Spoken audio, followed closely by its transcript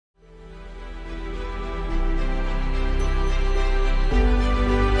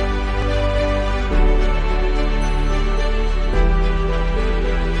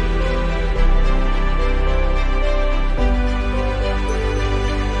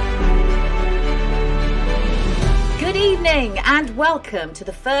evening and welcome to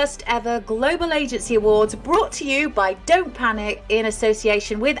the first ever Global Agency Awards, brought to you by Don't Panic in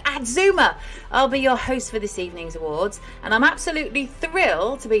association with Adzooma. I'll be your host for this evening's awards and I'm absolutely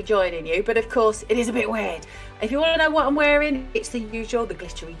thrilled to be joining you, but of course it is a bit weird. If you want to know what I'm wearing, it's the usual, the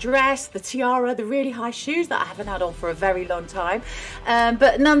glittery dress, the tiara, the really high shoes that I haven't had on for a very long time.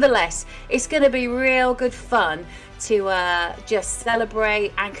 But nonetheless, it's going to be real good fun to just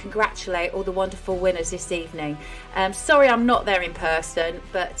celebrate and congratulate all the wonderful winners this evening. Sorry I'm not there in person,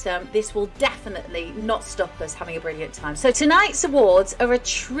 but this will definitely not stop us having a brilliant time. So tonight's awards are a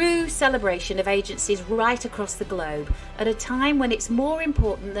true celebration of agencies right across the globe at a time when it's more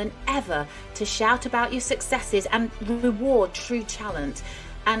important than ever to shout about your successes and reward true talent.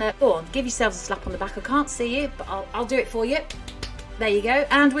 And go on, give yourselves a slap on the back. I can't see you, but I'll do it for you. There you go.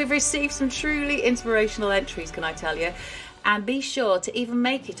 And we've received some truly inspirational entries, can I tell you? And be sure to even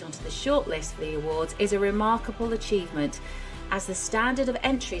make it onto the shortlist for the awards is a remarkable achievement, as the standard of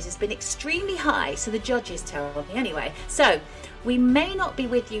entries has been extremely high, so the judges tell me anyway. So we may not be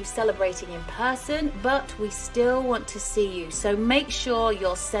with you celebrating in person, but we still want to see you. So make sure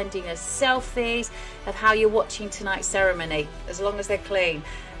you're sending us selfies of how you're watching tonight's ceremony, as long as they're clean.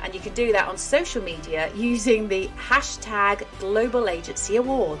 And you can do that on social media using the hashtag Global Agency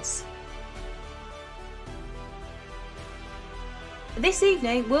Awards. This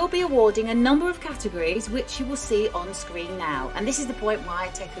evening we'll be awarding a number of categories which you will see on screen now, and this is the point where I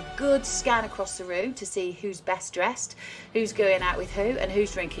take a good scan across the room to see who's best dressed, who's going out with who, and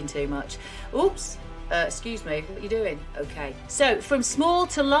who's drinking too much. Oops, excuse me, what are you doing? Okay, so from small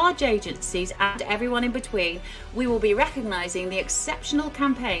to large agencies and everyone in between, we will be recognising the exceptional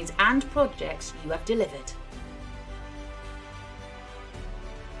campaigns and projects you have delivered.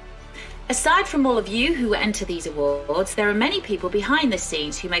 Aside from all of you who enter these awards, there are many people behind the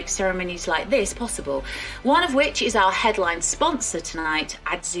scenes who make ceremonies like this possible, one of which is our headline sponsor tonight,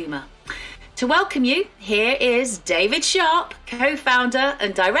 Adzooma. To welcome you, here is David Sharp, co-founder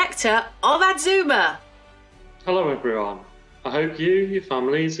and director of Adzooma. Hello everyone. I hope you, your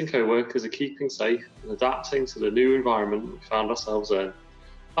families and co-workers are keeping safe and adapting to the new environment we found ourselves in.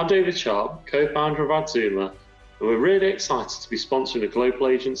 I'm David Sharp, co-founder of Adzooma, and we're really excited to be sponsoring the Global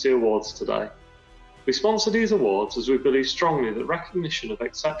Agency Awards today. We sponsor these awards as we believe strongly that recognition of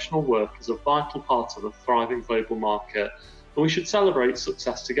exceptional work is a vital part of a thriving global market, and we should celebrate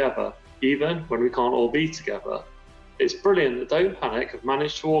success together, even when we can't all be together. It's brilliant that Don't Panic have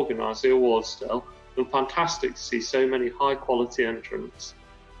managed to organise the awards still, and fantastic to see so many high quality entrants.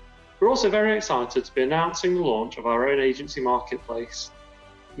 We're also very excited to be announcing the launch of our own agency marketplace.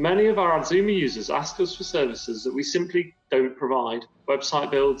 Many of our Adzooma users ask us for services that we simply don't provide: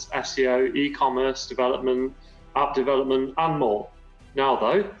 website builds, SEO, e-commerce development, app development, and more. Now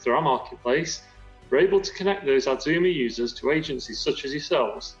though, through our marketplace, we're able to connect those Adzooma users to agencies such as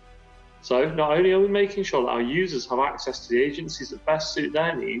yourselves. So not only are we making sure that our users have access to the agencies that best suit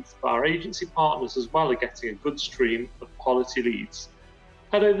their needs, but our agency partners as well are getting a good stream of quality leads.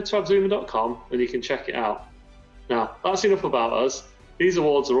 Head over to adzooma.com and you can check it out. Now, that's enough about us. These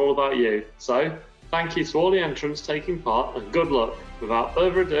awards are all about you. So thank you to all the entrants taking part and good luck. Without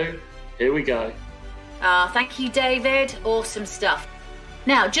further ado, here we go. Thank you, David. Awesome stuff.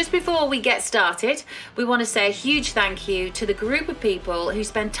 Now, just before we get started, we want to say a huge thank you to the group of people who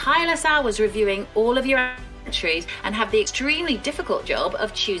spend tireless hours reviewing all of your entries and have the extremely difficult job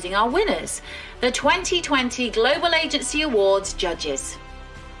of choosing our winners, the 2020 Global Agency Awards judges.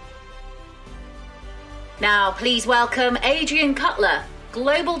 Now, please welcome Adrian Cutler,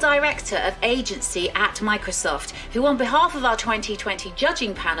 Global Director of Agency at Microsoft, who on behalf of our 2020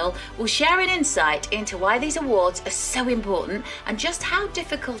 judging panel will share an insight into why these awards are so important and just how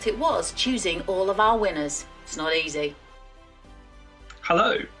difficult it was choosing all of our winners. It's not easy.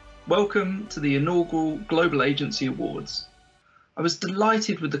 Hello, welcome to the inaugural Global Agency Awards. I was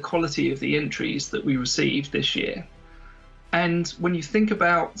delighted with the quality of the entries that we received this year. And when you think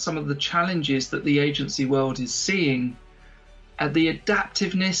about some of the challenges that the agency world is seeing, the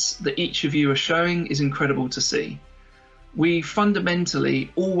adaptiveness that each of you are showing is incredible to see. We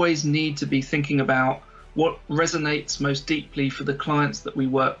fundamentally always need to be thinking about what resonates most deeply for the clients that we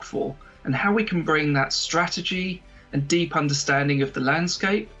work for and how we can bring that strategy and deep understanding of the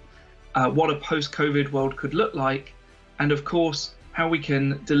landscape, what a post-COVID world could look like, and of course, how we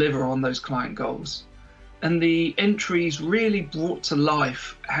can deliver on those client goals. And the entries really brought to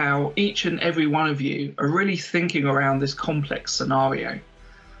life how each and every one of you are really thinking around this complex scenario.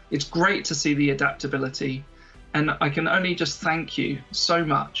 It's great to see the adaptability, and I can only just thank you so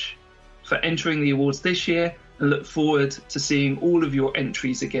much for entering the awards this year and look forward to seeing all of your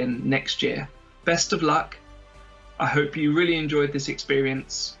entries again next year. Best of luck. I hope you really enjoyed this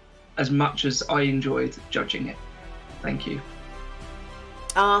experience as much as I enjoyed judging it. Thank you.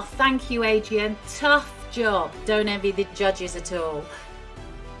 Oh, thank you, Adrian. Tough job. Don't envy the judges at all.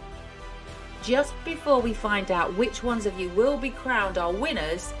 Just before we find out which ones of you will be crowned our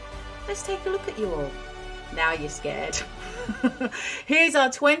winners, let's take a look at you all. Now you're scared. Here's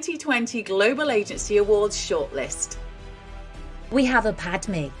our 2020 Global Agency Awards shortlist. We have a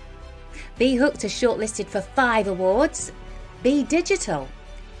Padme. Be Hooked is shortlisted for 5 awards. Be Digital,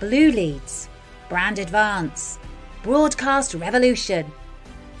 Blue Leads, Brand Advance, Broadcast Revolution,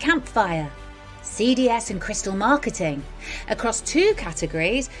 Campfire, CDS and Crystal Marketing. Across 2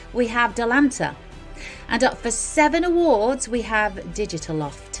 categories, we have Delanta. And up for 7 awards, we have Digital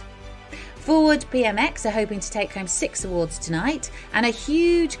Loft. Forward PMX are hoping to take home 6 awards tonight. And a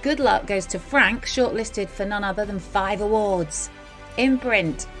huge good luck goes to Frank, shortlisted for none other than 5 awards.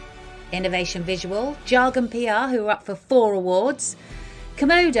 Imprint, Innovation Visual, Jargon PR, who are up for 4 awards.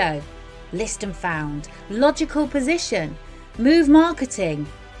 Komodo, List and Found, Logical Position, Move Marketing,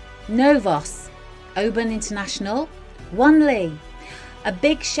 Novos, Oban International, Onely. A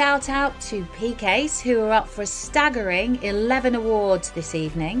big shout out to PCase, who are up for a staggering 11 awards this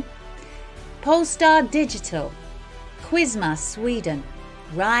evening. Polestar Digital, Quizma Sweden,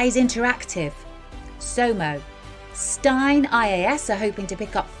 Rise Interactive, Somo, Stein IAS are hoping to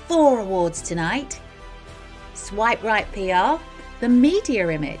pick up 4 awards tonight. Swipe Right PR, The Media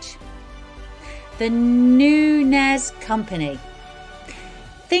Image, The Nunez Company.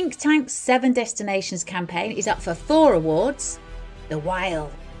 Think Tank's 7 Destinations campaign is up for 4 awards. The While,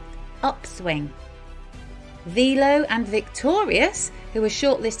 Upswing, Velo and Victorious, who are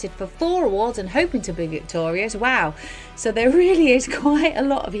shortlisted for 4 awards and hoping to be victorious. Wow, so there really is quite a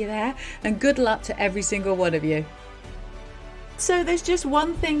lot of you there, and good luck to every single one of you. So there's just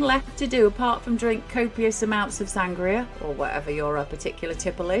one thing left to do apart from drink copious amounts of sangria, or whatever your particular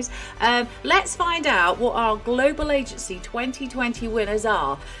tipple is. Let's find out what our Global Agency 2020 winners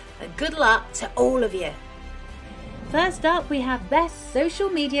are. And good luck to all of you. First up, we have Best Social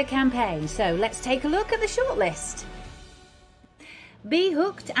Media Campaign. So let's take a look at the shortlist. Be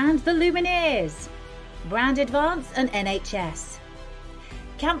Hooked and the Lumineers, Brand Advance and NHS,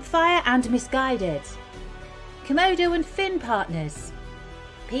 Campfire and Misguided, Komodo and Finn Partners,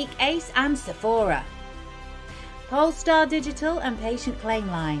 Peak Ace and Sephora, Polestar Digital and Patient Claim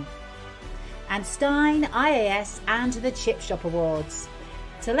Line, and Stein, IAS and the Chip Shop Awards.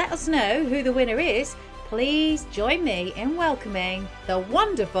 To let us know who the winner is, please join me in welcoming the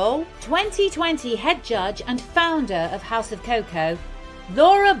wonderful 2020 head judge and founder of House of Cocoa,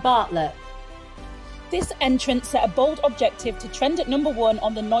 Laura Bartlett. This entrant set a bold objective to trend at #1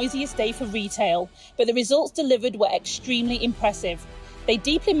 on the noisiest day for retail, but the results delivered were extremely impressive. They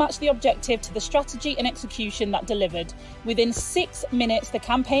deeply matched the objective to the strategy and execution that delivered. Within 6 minutes, the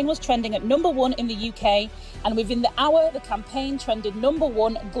campaign was trending at #1 in the UK, and within the hour, the campaign trended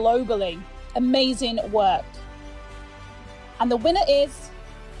 #1 globally. Amazing work. And the winner is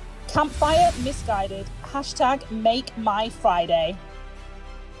Campfire Misguided, #MakeMyFriday.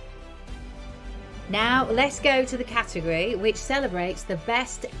 Now let's go to the category which celebrates the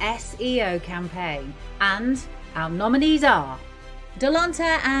best SEO campaign, and our nominees are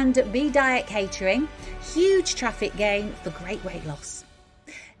Delanta and Be Diet Catering, huge traffic gain for great weight loss.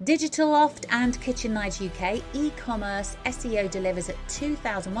 Digital Loft and Kitchen Night UK, e-commerce SEO delivers at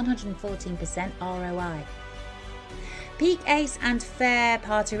 2,114% ROI. Peak Ace and Fair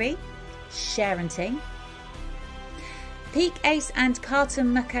Partery, Sharenting. Peak Ace and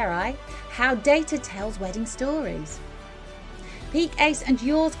Carton Macarai, How Data Tells Wedding Stories. Peak Ace and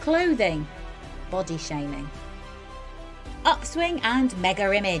Yours Clothing, Body Shaming. Upswing and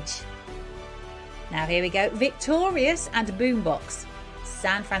Mega Image. Now here we go, Victorious and Boombox,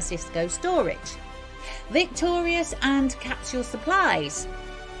 San Francisco Storage. Victorious and Capsule Supplies,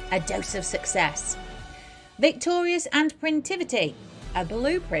 A Dose of Success. Victorious and Printivity, A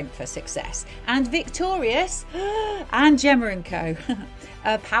Blueprint for Success. And Victorious and Gemma & Co,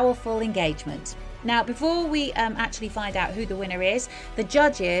 A Powerful Engagement. Now, before we actually find out who the winner is, the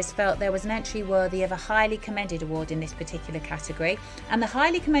judges felt there was an entry worthy of a highly commended award in this particular category. And the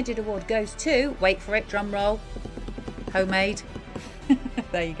highly commended award goes to, wait for it, drum roll, Homemade.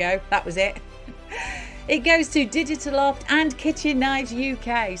 There you go, that was it. It goes to Digital Loft and Kitchen Knives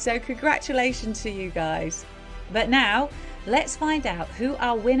UK. So congratulations to you guys. But now, let's find out who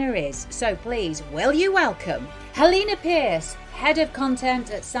our winner is. So please, will you welcome Helena Pierce, Head of Content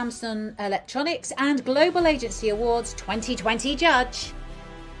at Samsung Electronics and Global Agency Awards 2020 judge.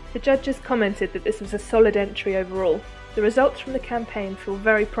 The judges commented that this was a solid entry overall. The results from the campaign feel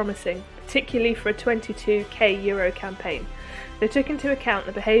very promising, particularly for a €22k campaign. They took into account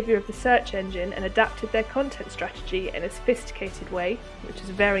the behaviour of the search engine and adapted their content strategy in a sophisticated way, which is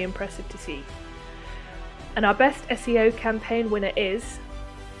very impressive to see. And our best SEO campaign winner is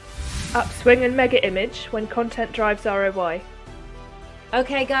Upswing and Mega Image when content drives ROI.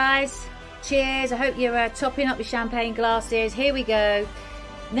 Okay guys, cheers. I hope you're topping up your champagne glasses. Here we go.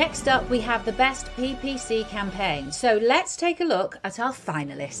 Next up we have the best PPC campaign. So let's take a look at our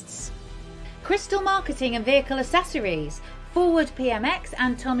finalists. Crystal Marketing and Vehicle Accessories, Forward PMX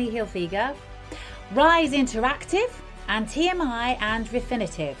and Tommy Hilfiger, Rise Interactive and TMI and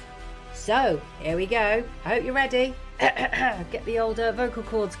Refinitiv. So here we go. I hope you're ready. Get the old vocal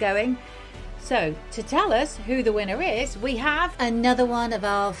cords going. So to tell us who the winner is, we have another one of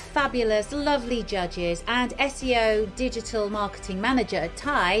our fabulous, lovely judges and SEO digital marketing manager at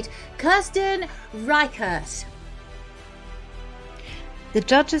Tide, Kirsten Reichert. The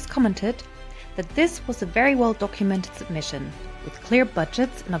judges commented that this was a very well documented submission with clear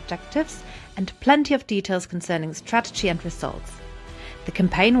budgets and objectives and plenty of details concerning strategy and results. The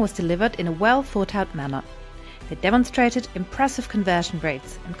campaign was delivered in a well thought out manner. They demonstrated impressive conversion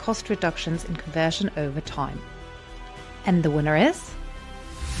rates and cost reductions in conversion over time. And the winner is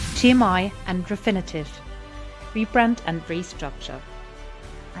TMI and Refinitiv, rebrand and restructure.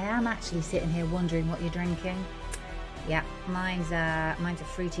 I am actually sitting here wondering what you're drinking. Yeah, mine's a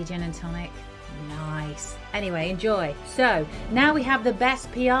fruity gin and tonic. Nice. Anyway, enjoy. So now we have the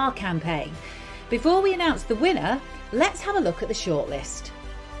best PR campaign. Before we announce the winner, let's have a look at the shortlist.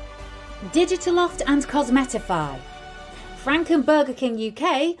 Digitaloft and Cosmetify, Frank and Burger King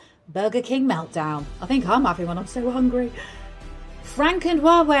UK, Burger King Meltdown. I think I'm having one, I'm so hungry. Frank and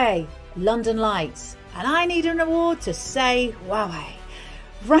Huawei, London Lights. And I need an award to say Huawei.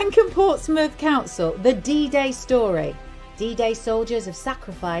 Frank and Portsmouth Council, The D-Day Story. D-Day soldiers of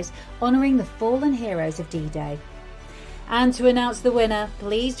sacrifice, honouring the fallen heroes of D-Day. And to announce the winner,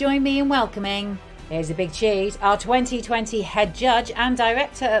 please join me in welcoming, here's a big cheese, our 2020 head judge and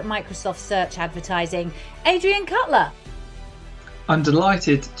director at Microsoft Search Advertising, Adrian Cutler. I'm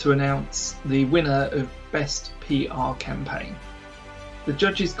delighted to announce the winner of Best PR Campaign. The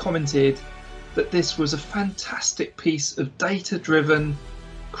judges commented that this was a fantastic piece of data-driven,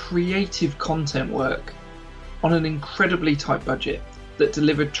 creative content work on an incredibly tight budget that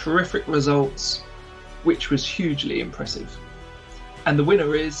delivered terrific results, which was hugely impressive. And the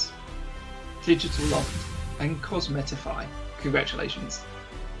winner is Digitaloft and Cosmetify. Congratulations.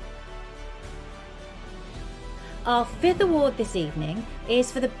 Our fifth award this evening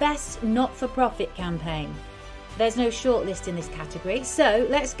is for the best not-for-profit campaign. There's no shortlist in this category, so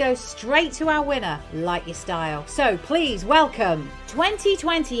let's go straight to our winner, like your style. So please welcome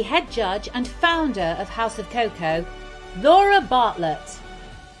 2020 head judge and founder of House of Cocoa, Laura Bartlett.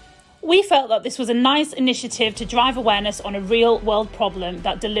 We felt that this was a nice initiative to drive awareness on a real-world problem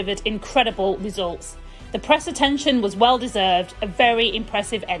that delivered incredible results. The press attention was well-deserved, a very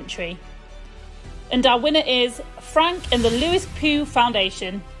impressive entry. And our winner is Frank and the Lewis Pugh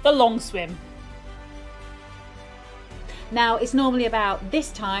Foundation, The Long Swim. Now, it's normally about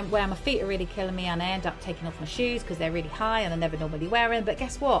this time where my feet are really killing me and I end up taking off my shoes because they're really high and I never normally wear them. But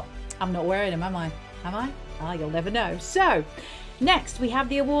guess what? I'm not wearing them, am I? Am I? Ah, you'll never know. So, next we have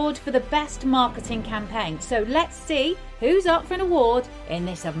the award for the best marketing campaign. So let's see who's up for an award in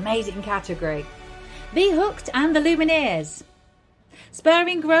this amazing category. The Hooked and the Lumineers.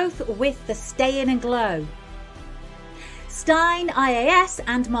 Spurring growth with the Stay In and Glow. Stein IAS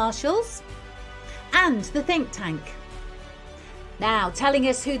and Marshalls. And the Think Tank. Now, telling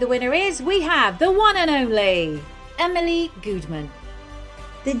us who the winner is, we have the one and only Emily Goodman.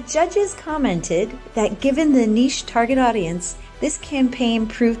 The judges commented that given the niche target audience, this campaign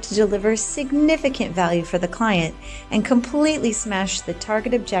proved to deliver significant value for the client and completely smashed the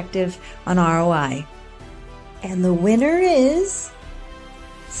target objective on ROI. And the winner is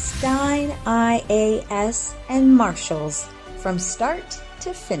Stein IAS and Marshalls from start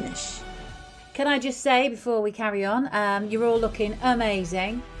to finish. Can I just say before we carry on, you're all looking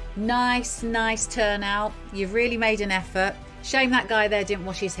amazing. Nice turnout. You've really made an effort. Shame that guy there didn't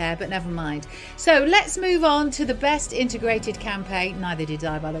wash his hair, but never mind. So let's move on to the best integrated campaign. Neither did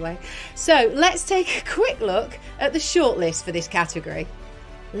I, by the way. So let's take a quick look at the shortlist for this category.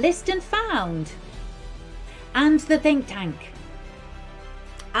 List and Found. And the Think Tank.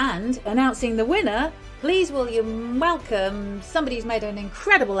 And announcing the winner, please will you welcome somebody who's made an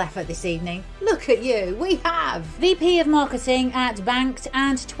incredible effort this evening. Look at you. We have VP of Marketing at Banked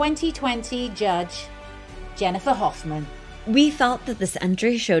and 2020 Judge, Jennifer Hoffman. We felt that this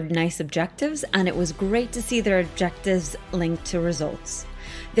entry showed nice objectives, and it was great to see their objectives linked to results.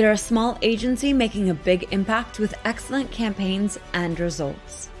 They're a small agency making a big impact with excellent campaigns and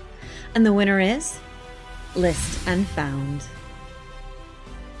results. And the winner is List and Found.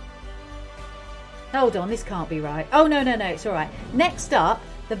 Hold on, this can't be right. Oh, no, it's all right. Next up,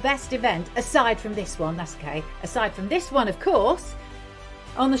 the best event, aside from this one, that's okay. Aside from this one, of course,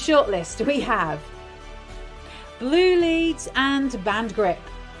 on the shortlist we have Blue Leads and Band Grip.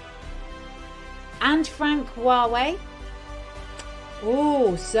 And Frank Huawei.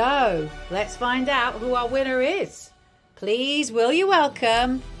 Oh, so let's find out who our winner is. Please, will you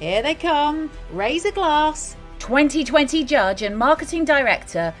welcome, here they come, raise a glass, 2020 Judge and Marketing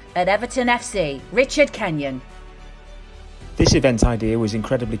Director at Everton FC, Richard Kenyon. This event idea was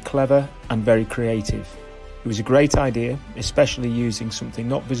incredibly clever and very creative. It was a great idea, especially using something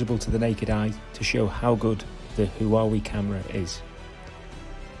not visible to the naked eye to show how good the Huawei camera is.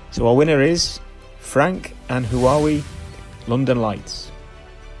 So our winner is Frank and Huawei London Lights.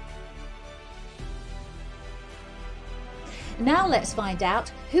 Now let's find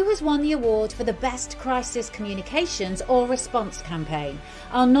out who has won the award for the Best Crisis Communications or Response Campaign.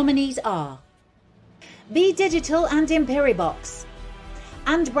 Our nominees are Be Digital and Imperibox,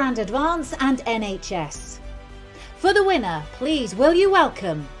 and Brand Advance and NHS. For the winner, please will you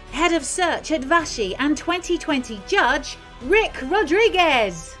welcome Head of Search at Vashi and 2020 Judge, Rick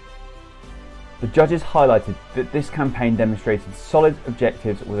Rodriguez. The judges highlighted that this campaign demonstrated solid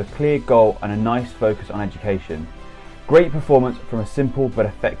objectives with a clear goal and a nice focus on education. Great performance from a simple but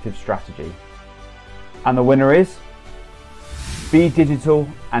effective strategy. And the winner is Be Digital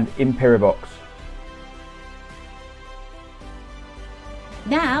and Imperibox.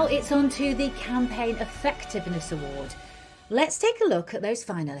 Now it's on to the Campaign Effectiveness Award. Let's take a look at those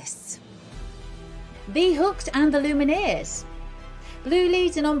finalists. Be Hooked and the Lumineers, Blue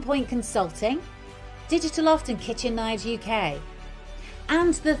Leads and On Point Consulting, Digital Loft and Kitchen Knives UK,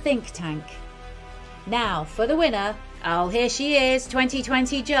 and the Think Tank. Now for the winner, oh here she is,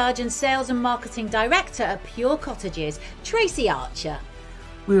 2020 Judge and Sales and Marketing Director at Pure Cottages, Tracy Archer.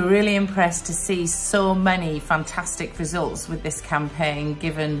 We were really impressed to see so many fantastic results with this campaign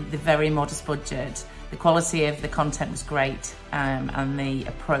given the very modest budget. The quality of the content was great and the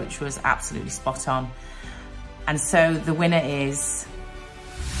approach was absolutely spot on. And so the winner is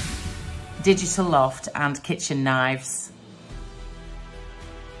Digital Loft and Kitchen Knives.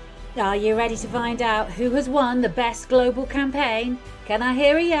 Are you ready to find out who has won the best global campaign? Can I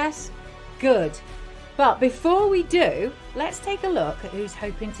hear a yes? Good. But before we do, let's take a look at who's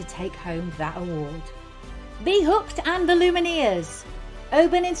hoping to take home that award. Be Hooked and the Lumineers,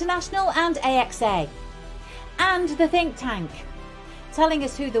 Oban International and AXA, and the Think Tank. Telling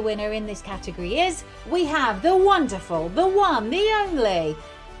us who the winner in this category is, we have the wonderful, the one, the only.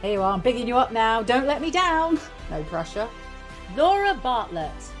 Here you are, I'm bigging you up now, don't let me down. No pressure. Laura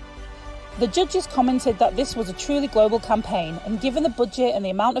Bartlett. The judges commented that this was a truly global campaign, and given the budget and the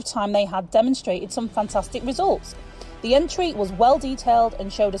amount of time they had, demonstrated some fantastic results. The entry was well detailed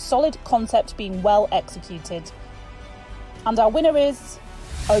and showed a solid concept being well executed. And our winner is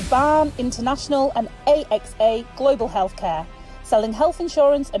Oban International and AXA Global Healthcare, selling health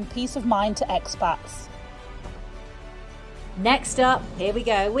insurance and peace of mind to expats. Next up, here we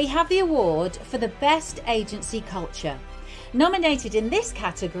go, we have the award for the Best Agency Culture. Nominated in this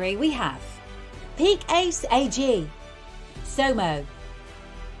category we have Peak Ace AG, Somo,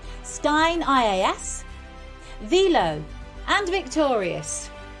 Stein IAS, Velo and Victorious.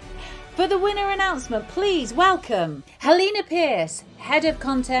 For the winner announcement, please welcome Helena Pierce, Head of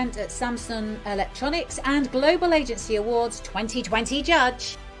Content at Samsung Electronics and Global Agency Awards 2020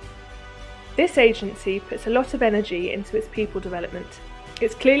 Judge. This agency puts a lot of energy into its people development.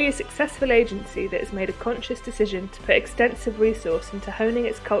 It's clearly a successful agency that has made a conscious decision to put extensive resource into honing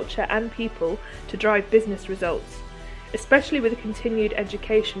its culture and people to drive business results, especially with the continued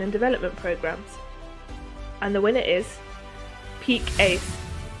education and development programs. And the winner is Peak Ace.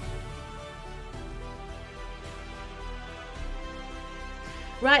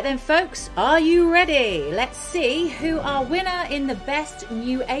 Right then folks, are you ready? Let's see who our winner in the best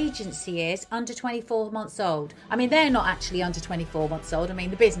new agency is under 24 months old. I mean, they're not actually under 24 months old, I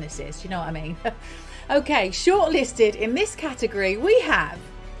mean the business is, you know what I mean? Okay, shortlisted in this category we have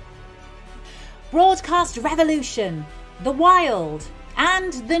Broadcast Revolution, The Wild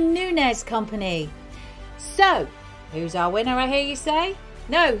and The Nunes Company. So, who's our winner I hear you say?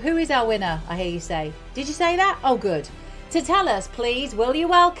 No, who is our winner I hear you say? Did you say that? Oh good. To tell us, please, will you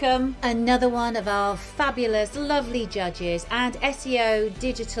welcome another one of our fabulous, lovely judges and SEO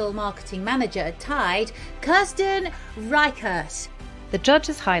digital marketing manager at Tide, Kirsten Reichert. The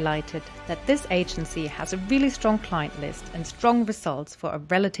judges highlighted that this agency has a really strong client list and strong results for a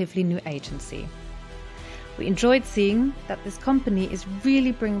relatively new agency. We enjoyed seeing that this company is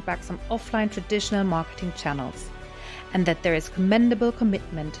really bringing back some offline traditional marketing channels, and that there is commendable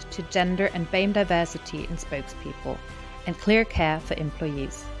commitment to gender and BAME diversity in spokespeople, and clear care for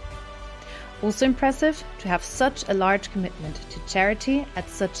employees. Also impressive to have such a large commitment to charity at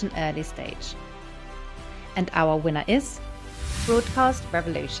such an early stage. And our winner is Broadcast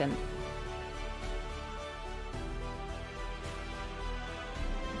Revolution.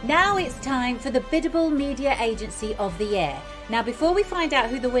 Now it's time for the Biddable Media Agency of the Year. Now, before we find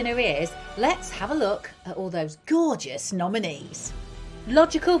out who the winner is, let's have a look at all those gorgeous nominees.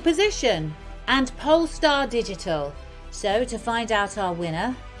 Logical Position and Polestar Digital. So, to find out our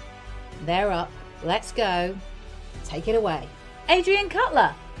winner, they're up. Let's go. Take it away. Adrian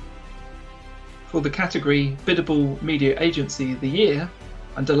Cutler. For the category Biddable Media Agency of the Year,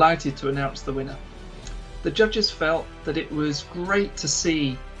 I'm delighted to announce the winner. The judges felt that it was great to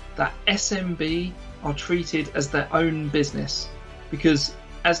see that SMB are treated as their own business because,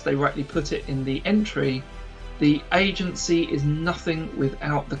 as they rightly put it in the entry, the agency is nothing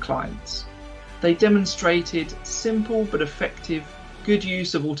without the clients. They demonstrated simple but effective good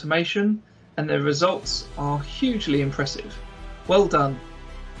use of automation, and their results are hugely impressive. Well done.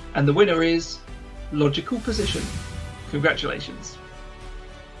 And the winner is Logical Position. Congratulations.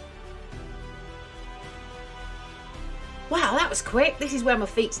 Wow, that was quick. This is where my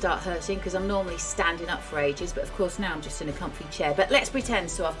feet start hurting because I'm normally standing up for ages, but of course now I'm just in a comfy chair. But let's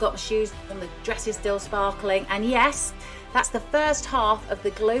pretend. So I've got my shoes on, the dress is still sparkling, and yes, that's the first half of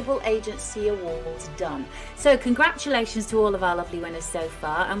the Global Agency Awards done. So congratulations to all of our lovely winners so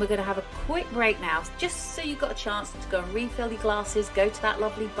far, and we're going to have a quick break now, just so you've got a chance to go and refill your glasses, go to that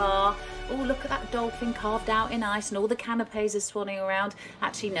lovely bar. Oh, look at that dolphin carved out in ice and all the canapes are swanning around.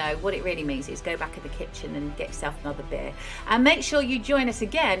 Actually, no, what it really means is go back in the kitchen and get yourself another beer. And make sure you join us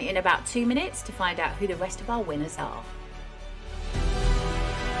again in about 2 minutes to find out who the rest of our winners are.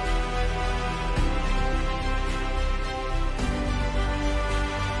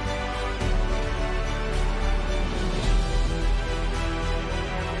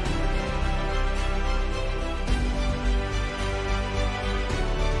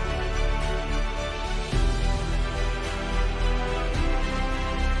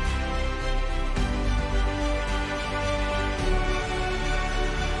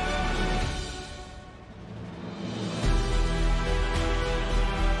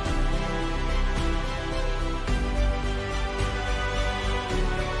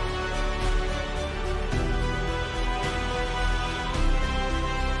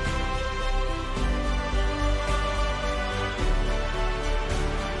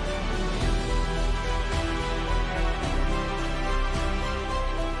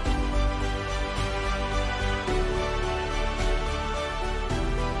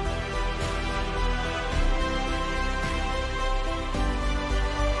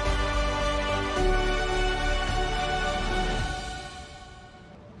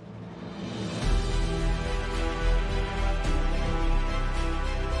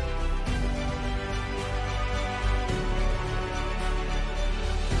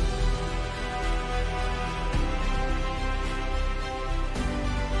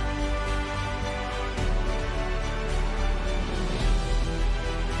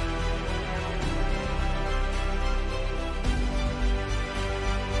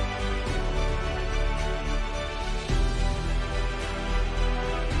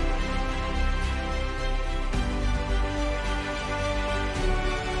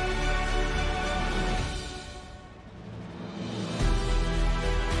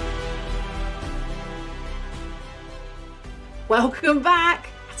 Welcome back.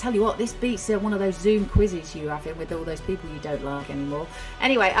 I tell you what, this beats one of those Zoom quizzes you have with all those people you don't like anymore.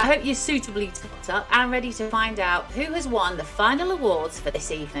 Anyway, I hope you're suitably topped up and ready to find out who has won the final awards for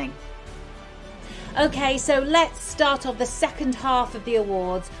this evening. Okay, so let's start off the second half of the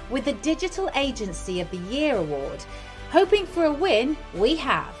awards with the Digital Agency of the Year award. Hoping for a win, we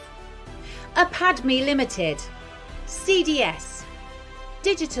have Apadme Limited, CDS,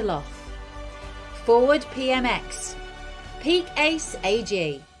 Digital Off, Forward PMX, Peak Ace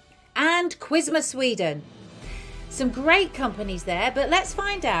AG, and Quizma Sweden. Some great companies there, but let's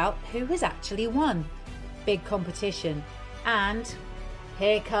find out who has actually won. Big competition. And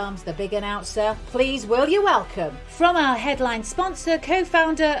here comes the big announcer. Please will you welcome, from our headline sponsor,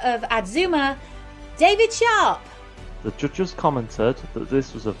 co-founder of Adzooma, David Sharp. The judges commented that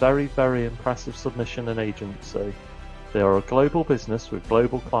this was a very, very impressive submission and agency. They are a global business with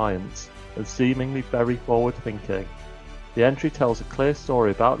global clients and seemingly very forward-thinking. The entry tells a clear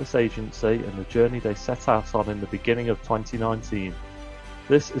story about this agency and the journey they set out on in the beginning of 2019.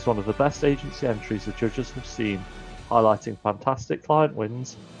 This is one of the best agency entries the judges have seen, highlighting fantastic client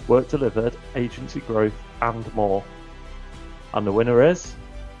wins, work delivered, agency growth and more. And the winner is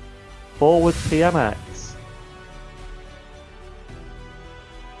Forward PMX.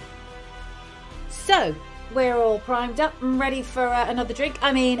 So, we're all primed up and ready for another drink.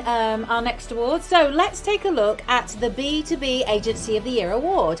 Our next award. So let's take a look at the B2B Agency of the Year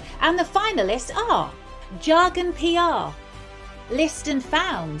award. And the finalists are Jargon PR, List and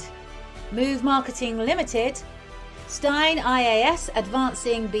Found, Move Marketing Limited, Stein IAS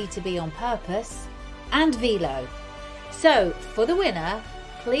Advancing B2B on Purpose, and Velo. So for the winner,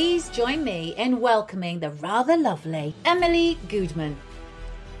 please join me in welcoming the rather lovely Emily Goodman.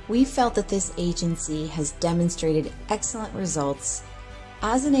 We felt that this agency has demonstrated excellent results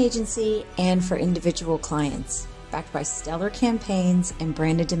as an agency and for individual clients, backed by stellar campaigns and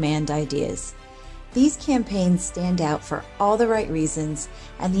branded demand ideas. These campaigns stand out for all the right reasons,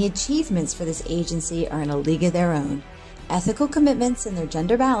 and the achievements for this agency are in a league of their own. Ethical commitments and their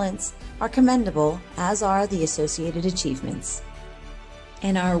gender balance are commendable, as are the associated achievements.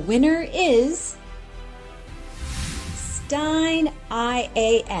 And our winner is Stein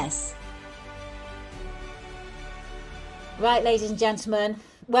IAS. Right, ladies and gentlemen,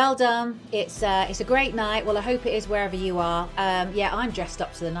 well done. It's a great night. Well, I hope it is wherever you are. Yeah, I'm dressed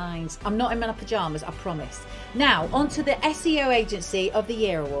up to the nines. I'm not in my pyjamas, I promise. Now, on to the SEO Agency of the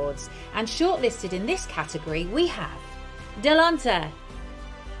Year Awards. And shortlisted in this category, we have Delonte,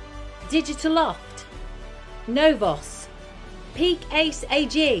 Digitaloft, Novos, Peak Ace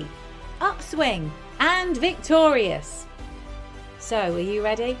AG, Upswing, and Victorious. So, are you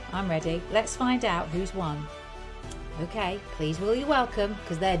ready? I'm ready. Let's find out who's won. Okay, please will you welcome,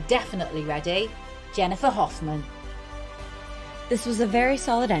 because they're definitely ready, Jennifer Hoffman. This was a very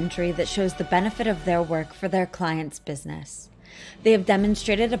solid entry that shows the benefit of their work for their client's business. They have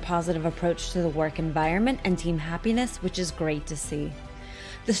demonstrated a positive approach to the work environment and team happiness, which is great to see.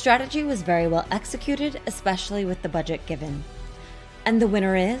 The strategy was very well executed, especially with the budget given. And the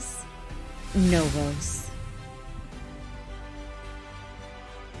winner is Novos.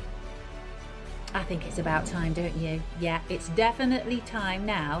 I think it's about time, don't you? Yeah, it's definitely time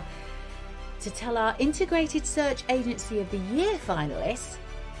now to tell our Integrated Search Agency of the Year finalists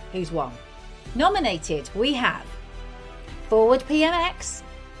who's won. Nominated, we have Forward PMX,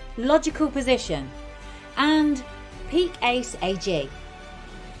 Logical Position, and Peak Ace AG.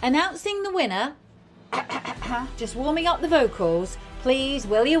 Announcing the winner, just warming up the vocals, please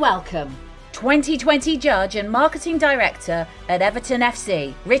will you welcome 2020 Judge and Marketing Director at Everton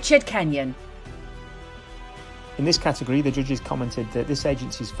FC, Richard Kenyon. In this category, the judges commented that this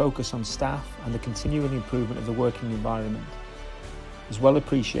agency's focus on staff and the continuing improvement of the working environment is well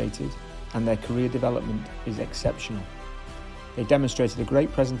appreciated, and their career development is exceptional. They demonstrated a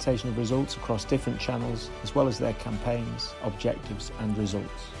great presentation of results across different channels, as well as their campaigns, objectives and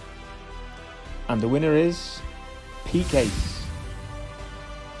results. And the winner is Peak Ace.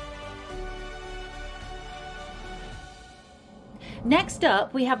 Next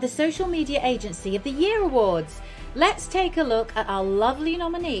up, we have the Social Media Agency of the Year Awards. Let's take a look at our lovely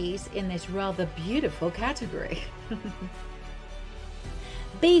nominees in this rather beautiful category.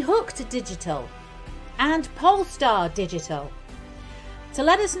 Be Hooked Digital and Polestar Digital. To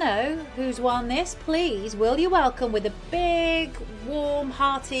let us know who's won this, please will you welcome with a big, warm,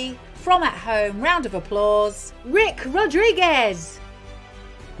 hearty, from at home round of applause, Rick Rodriguez.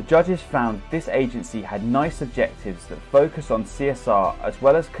 The judges found this agency had nice objectives that focus on CSR as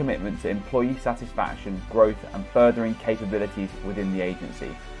well as commitment to employee satisfaction, growth and furthering capabilities within the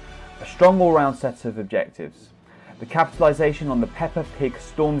agency. A strong all-round set of objectives. The capitalisation on the Peppa Pig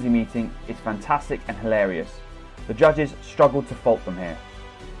Stormzy meeting is fantastic and hilarious. The judges struggled to fault them here.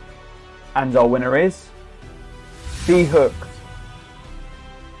 And our winner is Be Hooked.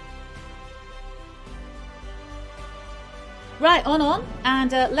 Right, on,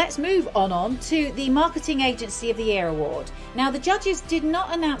 and let's move on to the Marketing Agency of the Year Award. Now, the judges did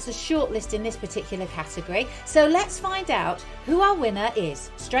not announce a shortlist in this particular category, so let's find out who our winner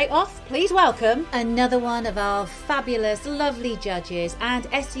is. Straight off, please welcome another one of our fabulous, lovely judges and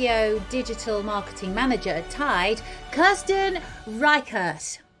SEO Digital Marketing Manager at Tide, Kirsten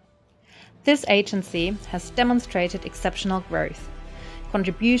Reichert. This agency has demonstrated exceptional growth,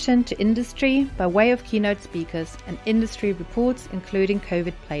 contribution to industry by way of keynote speakers and industry reports, including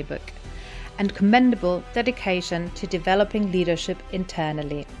COVID Playbook, and commendable dedication to developing leadership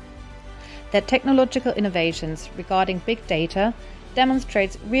internally. Their technological innovations regarding big data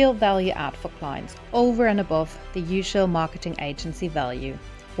demonstrates real value add for clients over and above the usual marketing agency value.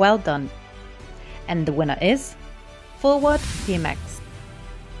 Well done. And the winner is Forward PMX.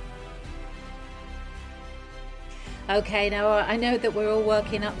 Okay, now I know that we're all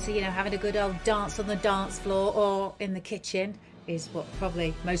working up to, having a good old dance on the dance floor or in the kitchen is what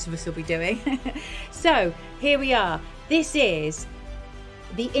probably most of us will be doing. So here we are. This is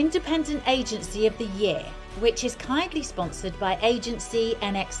the Independent Agency of the Year, which is kindly sponsored by Agency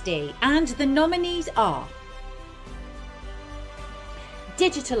NXD, and the nominees are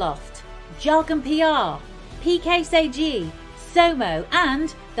Digitaloft, Jargon PR, PK's AG, Somo,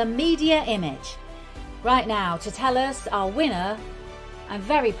 and the Media Image. Right now, to tell us our winner, I'm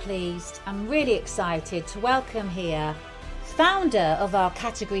very pleased, I'm really excited to welcome here founder of our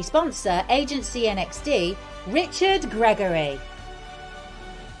category sponsor, Agency NXD, Richard Gregory.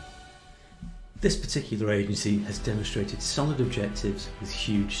 This particular agency has demonstrated solid objectives with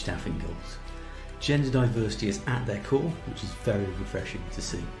huge staffing goals. Gender diversity is at their core, which is very refreshing to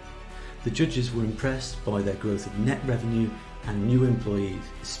see. The judges were impressed by their growth of net revenue and new employees,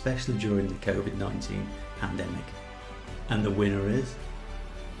 especially during the COVID-19 pandemic. And the winner is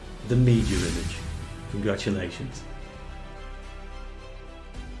the Media Image. Congratulations.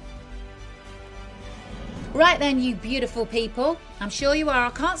 Right then, you beautiful people. I'm sure you are. I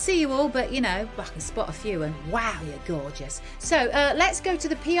can't see you all, but I can spot a few and wow, you're gorgeous. So let's go to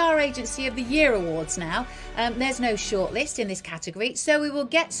the PR Agency of the Year Awards now. There's no shortlist in this category, so we will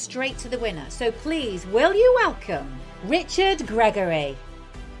get straight to the winner. So please, will you welcome Richard Gregory?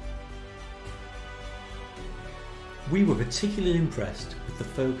 We were particularly impressed with the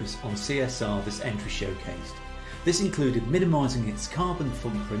focus on CSR this entry showcased. This included minimising its carbon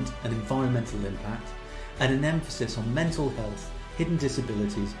footprint and environmental impact, and an emphasis on mental health, hidden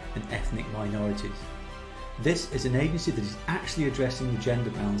disabilities and ethnic minorities. This is an agency that is actually addressing the gender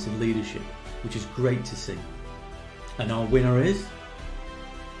balance in leadership, which is great to see. And our winner is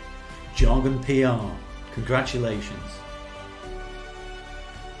Jargon PR. Congratulations.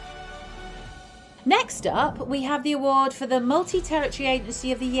 Next up, we have the award for the Multi-Territory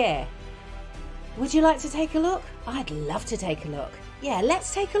Agency of the Year. Would you like to take a look? I'd love to take a look. Yeah,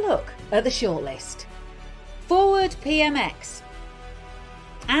 let's take a look at the shortlist. Forward PMX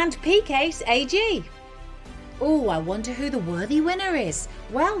and PK's AG. Oh, I wonder who the worthy winner is.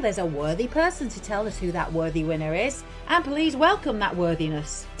 Well, there's a worthy person to tell us who that worthy winner is, and please welcome that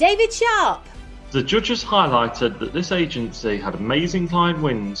worthiness. David Sharp. The judges highlighted that this agency had amazing client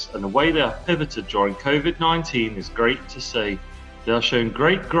wins, and the way they have pivoted during COVID-19 is great to see. They are showing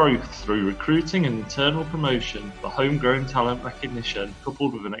great growth through recruiting and internal promotion for homegrown talent recognition,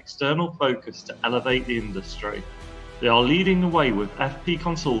 coupled with an external focus to elevate the industry. They are leading the way with FP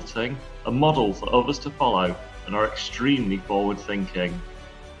consulting, a model for others to follow, and are extremely forward-thinking.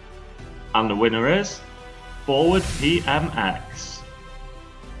 And the winner is Forward PMX.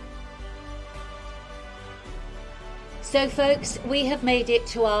 So folks, we have made it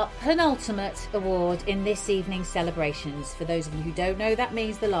to our penultimate award in this evening's celebrations. For those of you who don't know, that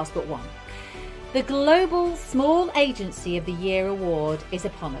means the last but one. The Global Small Agency of the Year Award is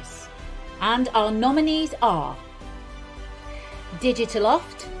upon us. And our nominees are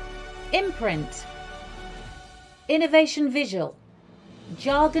Digitaloft, Imprint, Innovation Visual,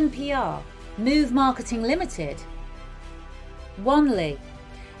 Jargon PR, Move Marketing Limited, Wanley,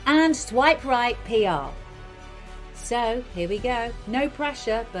 and Swipe Right PR. So here we go. No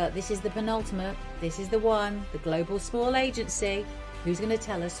pressure, but this is the penultimate. This is the one, the Global Small Agency. Who's going to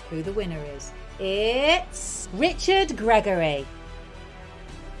tell us who the winner is? It's Richard Gregory.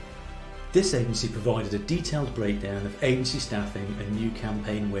 This agency provided a detailed breakdown of agency staffing and new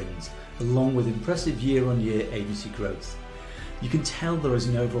campaign wins, along with impressive year-on-year agency growth. You can tell there is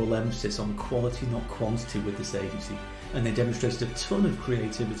an overall emphasis on quality, not quantity, with this agency, and they demonstrated a ton of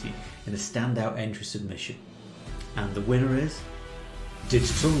creativity in a standout entry submission. And the winner is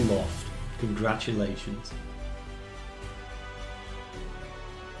Digitaloft. Congratulations.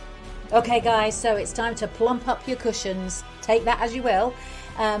 Okay guys, so it's time to plump up your cushions. Take that as you will,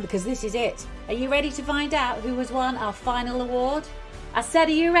 because this is it. Are you ready to find out who has won our final award? I said,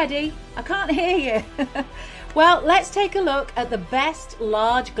 are you ready? I can't hear you. Well, let's take a look at the Best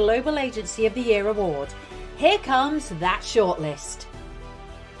Large Global Agency of the Year award. Here comes that shortlist.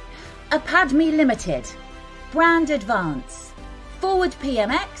 Apadme Limited, Brand Advance, Forward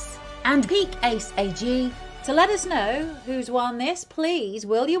PMX, and Peak Ace AG. To let us know who's won this, please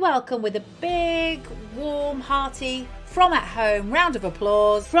will you welcome with a big, warm, hearty from at home. Round of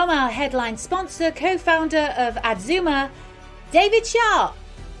applause from our headline sponsor, co-founder of Adzooma, David Sharp.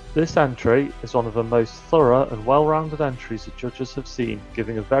 This entry is one of the most thorough and well-rounded entries the judges have seen,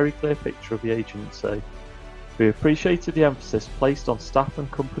 giving a very clear picture of the agency. We appreciated the emphasis placed on staff and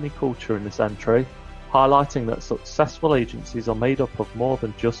company culture in this entry, highlighting that successful agencies are made up of more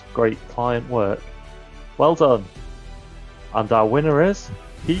than just great client work. Well done! And our winner is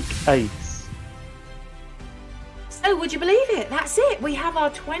Peak Ace. So would you believe it? That's it. We have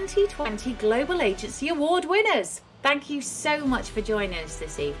our 2020 Global Agency Award winners. Thank you so much for joining us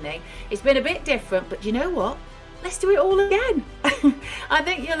this evening. It's been a bit different, but you know what? Let's do it all again. I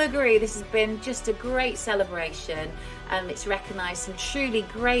think you'll agree this has been just a great celebration, and it's recognised some truly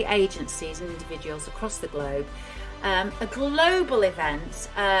great agencies and individuals across the globe. A global event,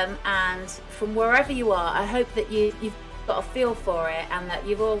 and from wherever you are, I hope that you've got a feel for it and that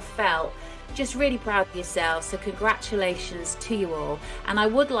you've all felt just really proud of yourselves. So congratulations to you all. And I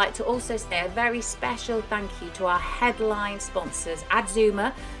would like to also say a very special thank you to our headline sponsors,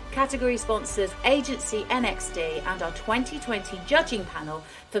 Adzooma, category sponsors Agency NXD, and our 2020 judging panel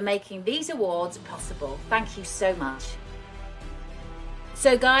for making these awards possible. Thank you so much.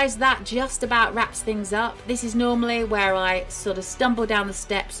 So guys, that just about wraps things up. This is normally where I sort of stumble down the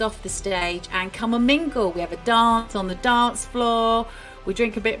steps off the stage and come and mingle. We have a dance on the dance floor, we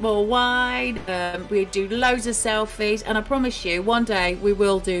drink a bit more wine, we do loads of selfies, and I promise you one day we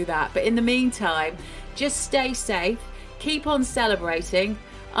will do that. But in the meantime, just stay safe, keep on celebrating.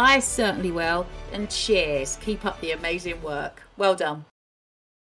 I certainly will, and cheers. Keep up the amazing work. Well done.